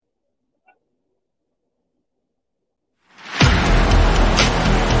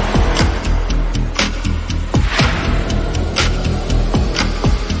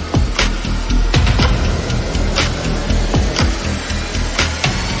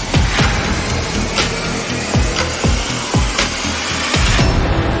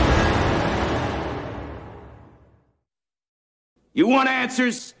You want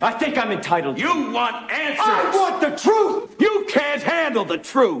answers? I think I'm entitled. You want answers? I want the truth! You can't handle the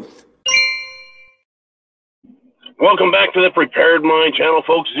truth. Welcome back to the Prepared Mind channel,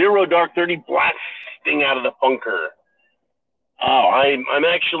 folks. Zero Dark 30 blasting out of the bunker. Oh, I'm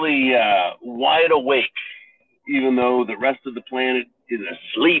actually wide awake, even though the rest of the planet is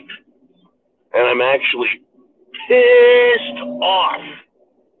asleep. And I'm actually pissed off.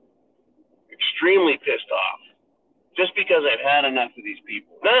 Extremely pissed off. Just because I've had enough of these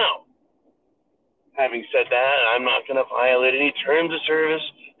people. Now, having said that, I'm not going to violate any terms of service.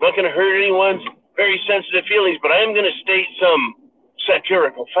 I'm not going to hurt anyone's very sensitive feelings, but I am going to state some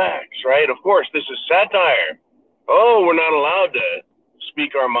satirical facts, right? Of course, this is satire. Oh, we're not allowed to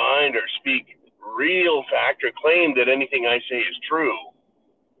speak our mind or speak real fact or claim that anything I say is true.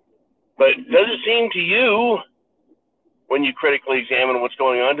 But does it seem to you, when you critically examine what's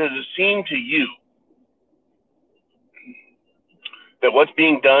going on, does it seem to you that what's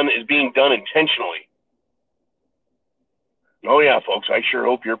being done is being done intentionally? Oh yeah, folks, I sure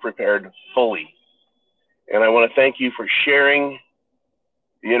hope you're prepared fully. And I want to thank you for sharing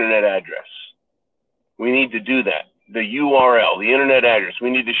the internet address. We need to do that. The URL, the internet address,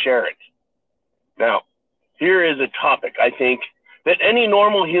 we need to share it. Now, here is a topic, I think, that any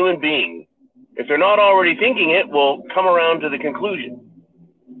normal human being, if they're not already thinking it, will come around to the conclusion.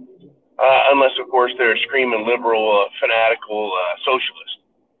 Unless, of course, they're a screaming liberal, fanatical socialist.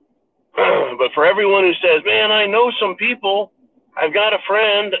 But for everyone who says, man, I know some people, I've got a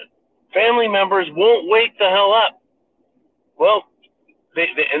friend, family members won't wake the hell up. Well, they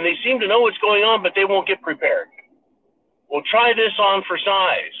seem to know what's going on, but they won't get prepared. Well, try this on for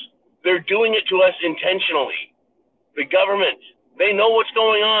size. They're doing it to us intentionally. The government, they know what's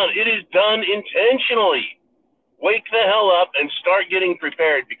going on. It is done intentionally. Wake the hell up and start getting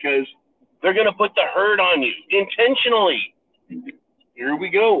prepared, because they're going to put the hurt on you intentionally. Here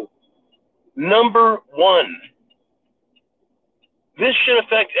we go. Number one. This should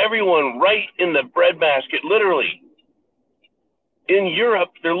affect everyone right in the breadbasket, literally. In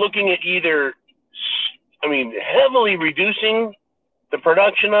Europe, they're looking at either, heavily reducing the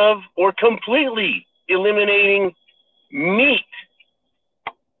production of or completely eliminating meat.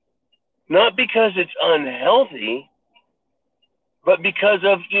 Not because it's unhealthy, but because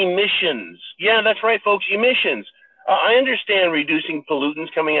of emissions. Yeah, that's right, folks, emissions. I understand reducing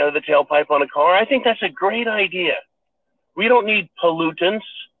pollutants coming out of the tailpipe on a car. I think that's a great idea. We don't need pollutants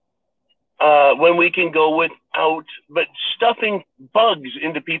when we can go without, but stuffing bugs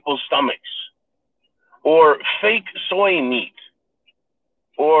into people's stomachs, or fake soy meat,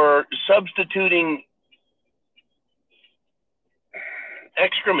 or substituting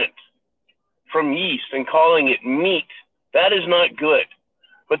excrement from yeast and calling it meat, that is not good.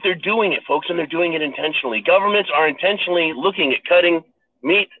 But they're doing it, folks, and they're doing it intentionally. Governments are intentionally looking at cutting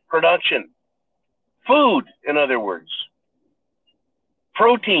meat production. Food, in other words.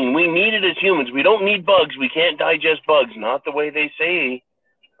 Protein, we need it as humans. We don't need bugs. We can't digest bugs. Not the way they say.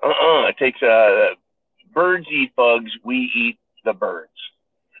 It takes birds eat bugs. We eat the birds.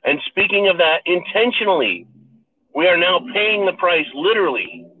 And speaking of that, intentionally, we are now paying the price,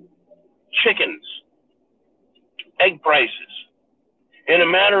 literally. Chickens, egg prices. In a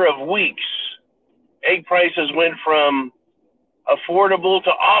matter of weeks, egg prices went from affordable to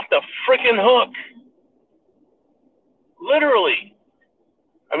off the frickin' hook. Literally.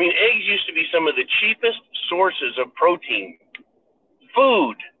 Eggs used to be some of the cheapest sources of protein,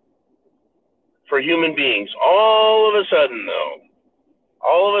 food for human beings. All of a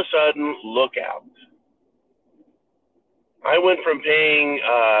sudden, look out. I went from paying,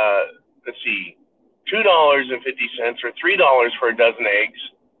 $2.50 or $3 for a dozen eggs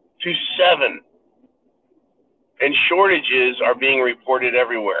to $7. And shortages are being reported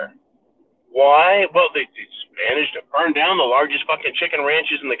everywhere. Why? Well, they managed to burn down the largest fucking chicken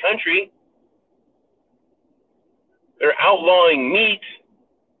ranches in the country. They're outlawing meat.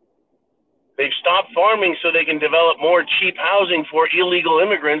 They've stopped farming so they can develop more cheap housing for illegal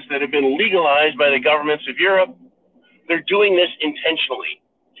immigrants that have been legalized by the governments of Europe. They're doing this intentionally.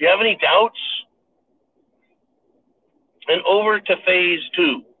 Do you have any doubts? And over to phase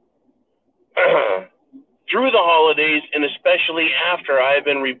 2. Through the holidays, and especially after, I've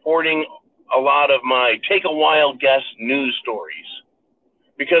been reporting a lot of my take a wild guess news stories,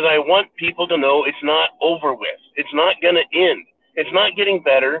 because I want people to know it's not over with. It's not going to end. It's not getting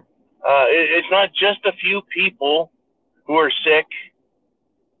better. It's not just a few people who are sick.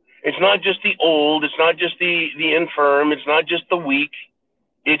 It's not just the old. It's not just the infirm. It's not just the weak.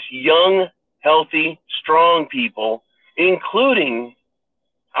 It's young, healthy, strong people, including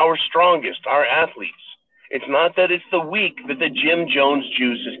our strongest, our athletes. It's not that it's the weak that the Jim Jones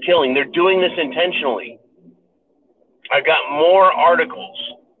juice is killing. They're doing this intentionally. I've got more articles,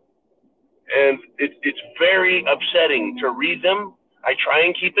 and it's very upsetting to read them. I try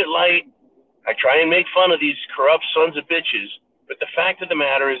and keep it light. I try and make fun of these corrupt sons of bitches. But the fact of the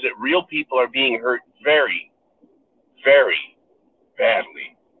matter is that real people are being hurt very, very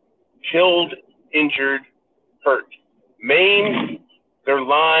badly. Killed, injured, hurt, maimed, their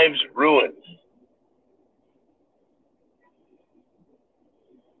lives ruined.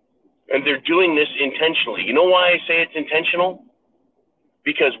 And they're doing this intentionally. You know why I say it's intentional?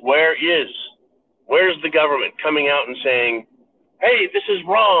 Because where's the government coming out and saying, hey, this is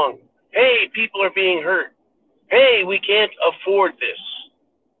wrong. Hey, people are being hurt. Hey, we can't afford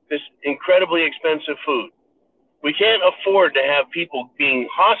this incredibly expensive food. We can't afford to have people being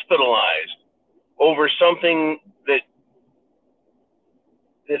hospitalized over something that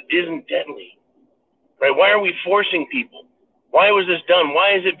isn't deadly, right? Why are we forcing people? Why was this done?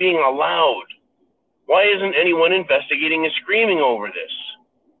 Why is it being allowed? Why isn't anyone investigating and screaming over this?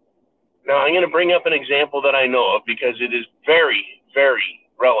 Now, I'm going to bring up an example that I know of because it is very, very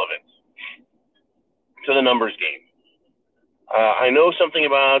relevant to the numbers game. I know something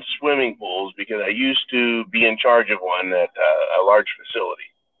about swimming pools because I used to be in charge of one at a large facility.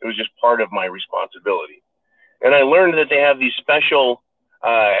 It was just part of my responsibility. And I learned that they have these special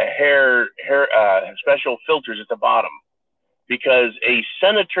special filters at the bottom because a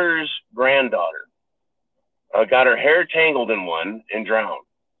senator's granddaughter got her hair tangled in one and drowned.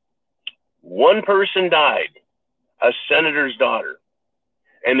 One person died, a senator's daughter.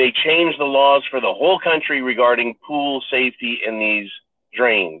 And they changed the laws for the whole country regarding pool safety in these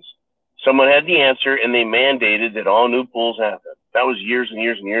drains. Someone had the answer, and they mandated that all new pools have them. That was years and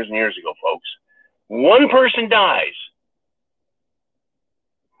years and years and years ago, folks. One person dies,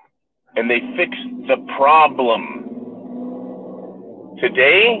 and they fixed the problem.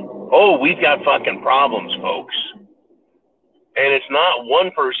 Today, we've got fucking problems, folks. And it's not one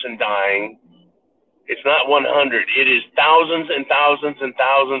person dying. It's not 100. It is thousands and thousands and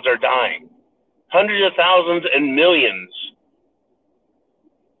thousands are dying. Hundreds of thousands and millions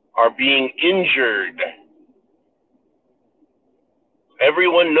are being injured.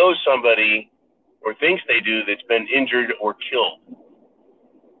 Everyone knows somebody or thinks they do that's been injured or killed.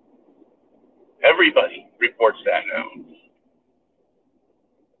 Everybody reports that now.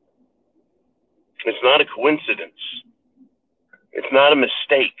 It's not a coincidence. It's not a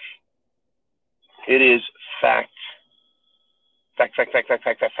mistake. It is fact. Fact.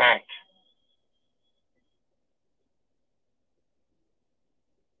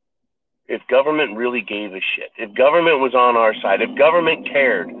 If government really gave a shit, if government was on our side, if government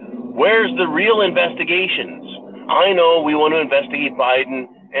cared, where's the real investigations? I know we want to investigate Biden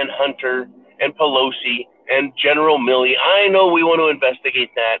and Hunter and Pelosi and General Milley. I know we want to investigate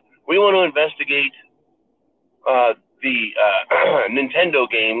that. We want to investigate the Nintendo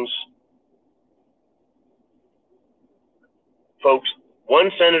games. Folks, one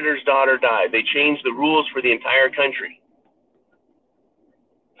senator's daughter died. They changed the rules for the entire country.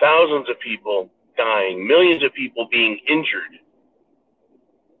 Thousands of people dying, millions of people being injured.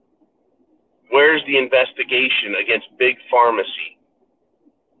 Where's the investigation against big pharmacy?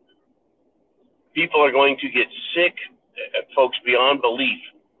 People are going to get sick, folks, beyond belief,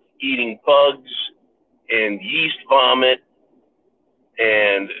 eating bugs and yeast vomit.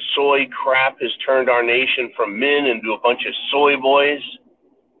 And soy crap has turned our nation from men into a bunch of soy boys,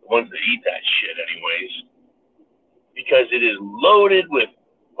 the ones that eat that shit anyways, because it is loaded with,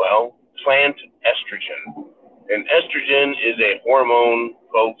 plant estrogen. And estrogen is a hormone,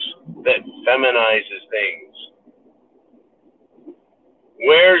 folks, that feminizes things.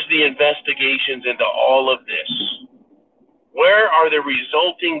 Where's the investigations into all of this? Where are the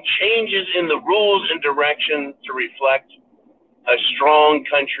resulting changes in the rules and direction to reflect a strong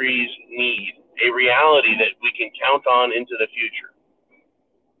country's need, a reality that we can count on into the future?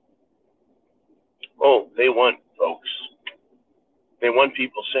 They want, folks. They want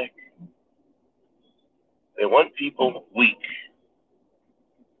people sick. They want people weak.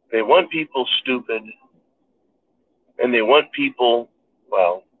 They want people stupid. And they want people,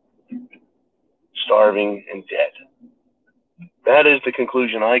 starving and dead. That is the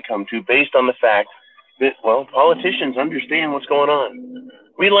conclusion I come to based on the fact that, politicians understand what's going on.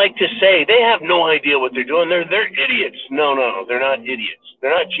 We like to say they have no idea what they're doing. They're idiots. No, they're not idiots.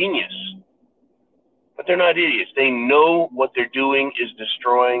 They're not genius. But they're not idiots. They know what they're doing is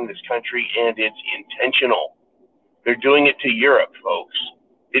destroying this country, and it's intentional. They're doing it to Europe, folks.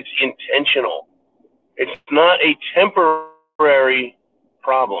 It's intentional. It's not a temporary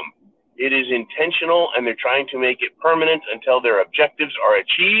problem. It is intentional, and they're trying to make it permanent until their objectives are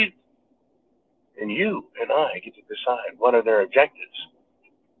achieved. And you and I get to decide what are their objectives.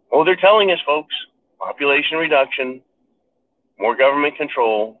 Well, they're telling us, folks, population reduction, more government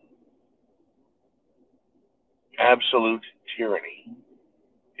control, absolute tyranny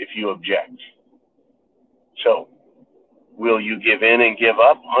if you object. So, will you give in and give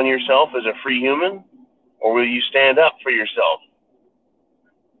up on yourself as a free human, or will you stand up for yourself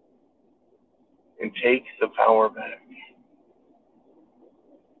and take the power back?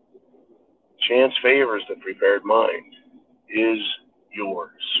 Chance favors the prepared mind. Is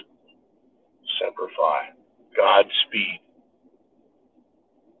yours. Semper Fi. Godspeed.